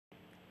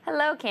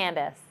Hello,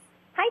 Candace.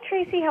 Hi,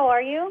 Tracy. How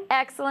are you?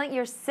 Excellent.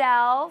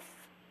 Yourself?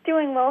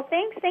 Doing well,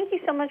 thanks. Thank you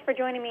so much for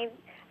joining me.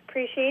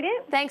 Appreciate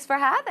it. Thanks for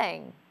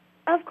having.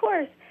 Of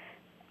course.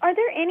 Are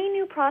there any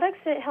new products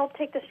that help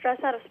take the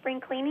stress out of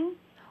spring cleaning?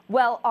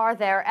 Well, are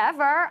there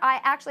ever?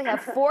 I actually have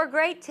 4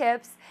 great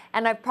tips,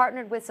 and I've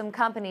partnered with some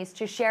companies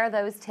to share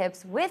those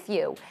tips with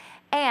you.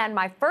 And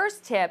my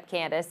first tip,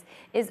 Candace,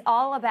 is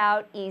all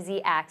about easy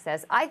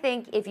access. I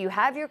think if you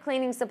have your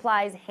cleaning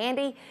supplies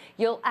handy,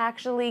 you'll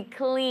actually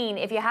clean.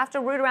 If you have to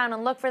root around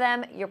and look for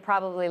them, you're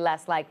probably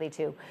less likely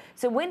to.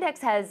 So Windex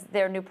has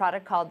their new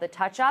product called the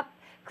Touch-Up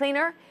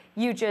Cleaner.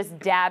 You just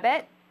dab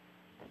it,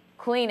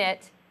 clean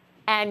it,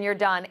 and you're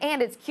done. And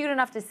it's cute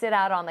enough to sit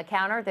out on the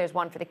counter. There's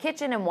one for the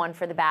kitchen and one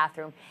for the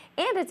bathroom.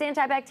 And it's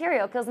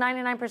antibacterial, kills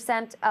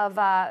 99% of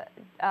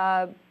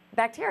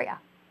bacteria.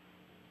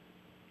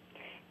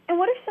 And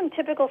what are some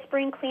typical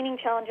spring cleaning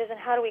challenges, and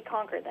how do we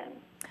conquer them?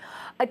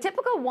 A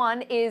typical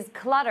one is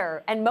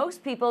clutter, and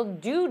most people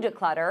do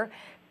declutter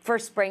for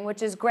spring,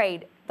 which is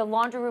great. The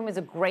laundry room is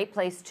a great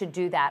place to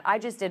do that. I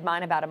just did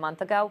mine about a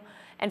month ago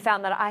and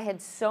found that I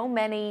had so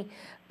many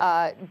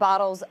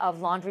bottles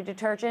of laundry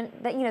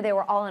detergent that, they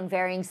were all in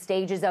varying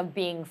stages of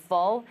being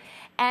full.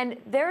 And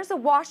there's a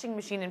washing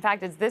machine. In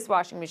fact, it's this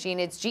washing machine.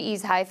 It's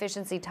GE's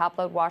high-efficiency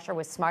top-load washer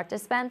with smart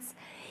dispense.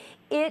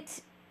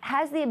 It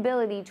has the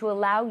ability to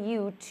allow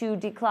you to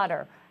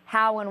declutter.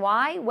 How and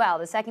why? Well,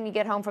 the second you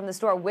get home from the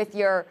store with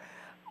your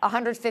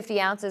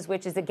 150 ounces,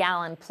 which is a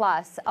gallon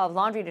plus of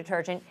laundry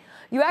detergent,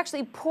 you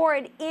actually pour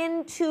it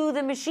into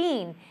the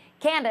machine.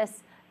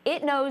 Candace,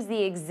 it knows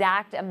the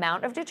exact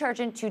amount of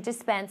detergent to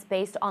dispense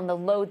based on the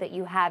load that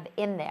you have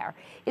in there.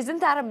 Isn't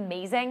that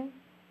amazing?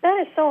 That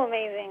is so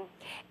amazing.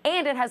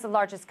 And it has the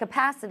largest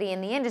capacity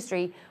in the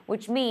industry,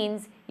 which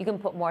means you can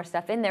put more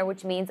stuff in there,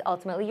 which means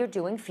ultimately you're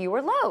doing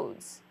fewer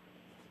loads.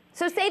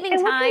 So saving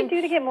and time. What can I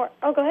do to get more?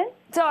 Oh, go ahead.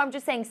 So I'm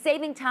just saying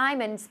saving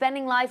time and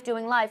spending life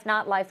doing life,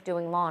 not life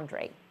doing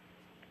laundry.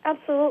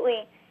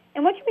 Absolutely.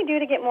 And what should we do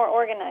to get more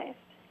organized?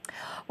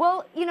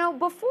 Well,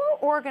 before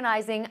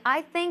organizing,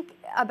 I think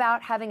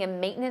about having a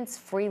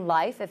maintenance-free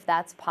life, if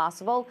that's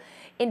possible.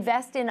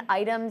 Invest in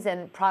items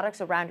and products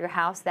around your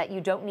house that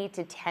you don't need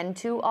to tend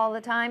to all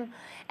the time.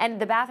 And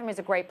the bathroom is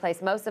a great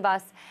place. Most of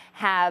us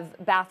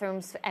have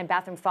bathrooms and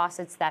bathroom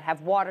faucets that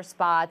have water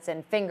spots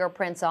and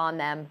fingerprints on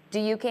them.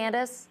 Do you,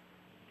 Candace?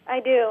 I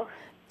do.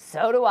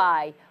 So do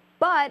I.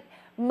 But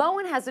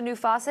Moen has a new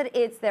faucet.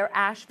 It's their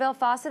Asheville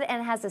faucet,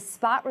 and it has a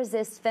spot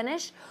resist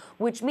finish,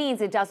 which means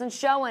it doesn't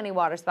show any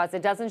water spots.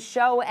 It doesn't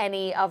show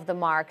any of the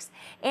marks.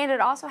 And it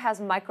also has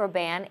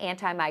microban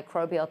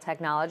antimicrobial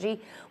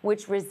technology,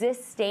 which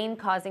resists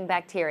stain-causing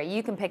bacteria.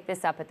 You can pick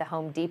this up at the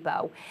Home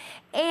Depot.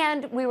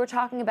 And we were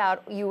talking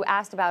about, you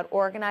asked about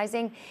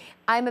organizing.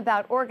 I'm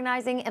about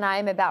organizing, and I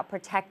am about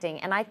protecting.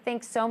 And I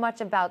think so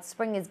much about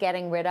spring is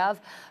getting rid of,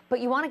 but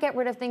you want to get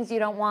rid of things you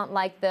don't want,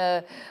 like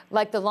the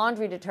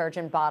laundry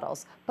detergent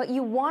bottles. But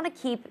you want to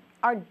keep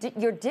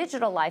your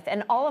digital life,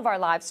 and all of our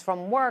lives,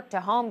 from work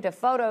to home to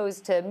photos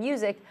to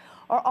music,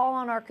 are all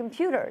on our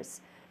computers.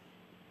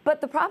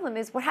 But the problem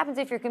is, what happens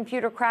if your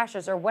computer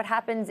crashes, or what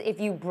happens if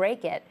you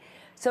break it?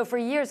 So for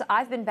years,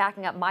 I've been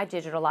backing up my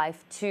digital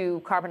life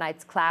to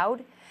Carbonite's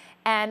cloud,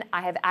 and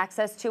I have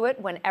access to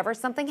it whenever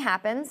something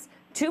happens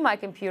to my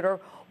computer,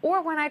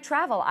 or when I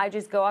travel. I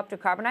just go up to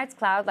Carbonite's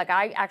cloud, like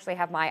I actually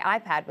have my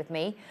iPad with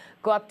me,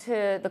 go up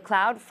to the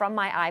cloud from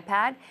my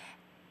iPad,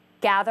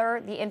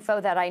 gather the info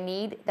that I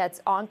need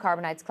that's on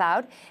Carbonite's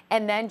cloud,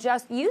 and then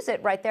just use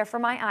it right there for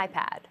my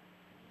iPad.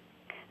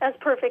 That's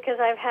perfect, because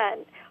I've had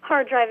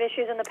hard drive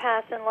issues in the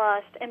past and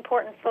lost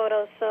important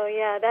photos. So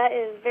yeah, that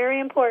is very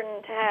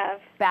important to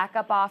have.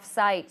 Backup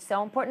off-site,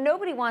 so important.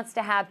 Nobody wants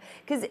to have,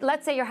 because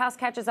let's say your house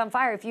catches on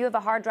fire. If you have a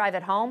hard drive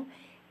at home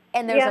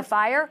and there's a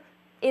fire,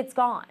 it's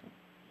gone.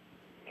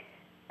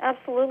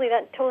 Absolutely,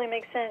 that totally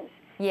makes sense.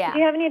 Yeah. Do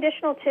you have any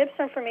additional tips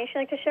or information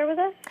you'd like to share with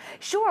us?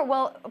 Sure.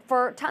 Well,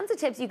 for tons of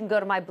tips, you can go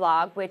to my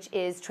blog, which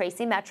is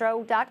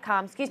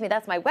tracymetro.com. Excuse me,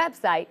 that's my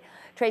website,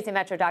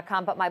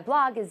 tracymetro.com, but my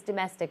blog is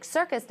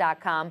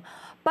domesticcircus.com.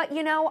 But,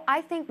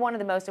 I think one of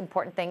the most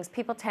important things,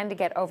 people tend to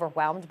get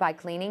overwhelmed by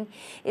cleaning,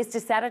 is to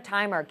set a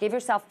timer. Give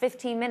yourself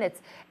 15 minutes,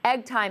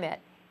 egg time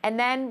it, and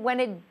then when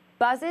it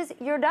buzzes,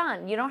 you're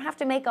done. You don't have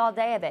to make all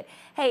day of it.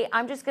 Hey,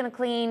 I'm just going to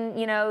clean,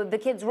 the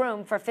kids'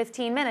 room for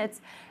 15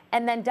 minutes,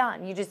 and then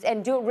done.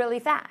 And do it really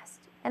fast.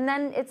 And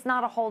then it's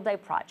not a whole day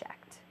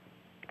project.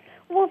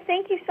 Well,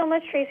 thank you so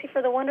much, Tracy,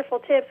 for the wonderful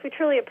tips. We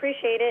truly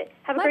appreciate it.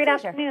 Have a great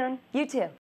afternoon. You too.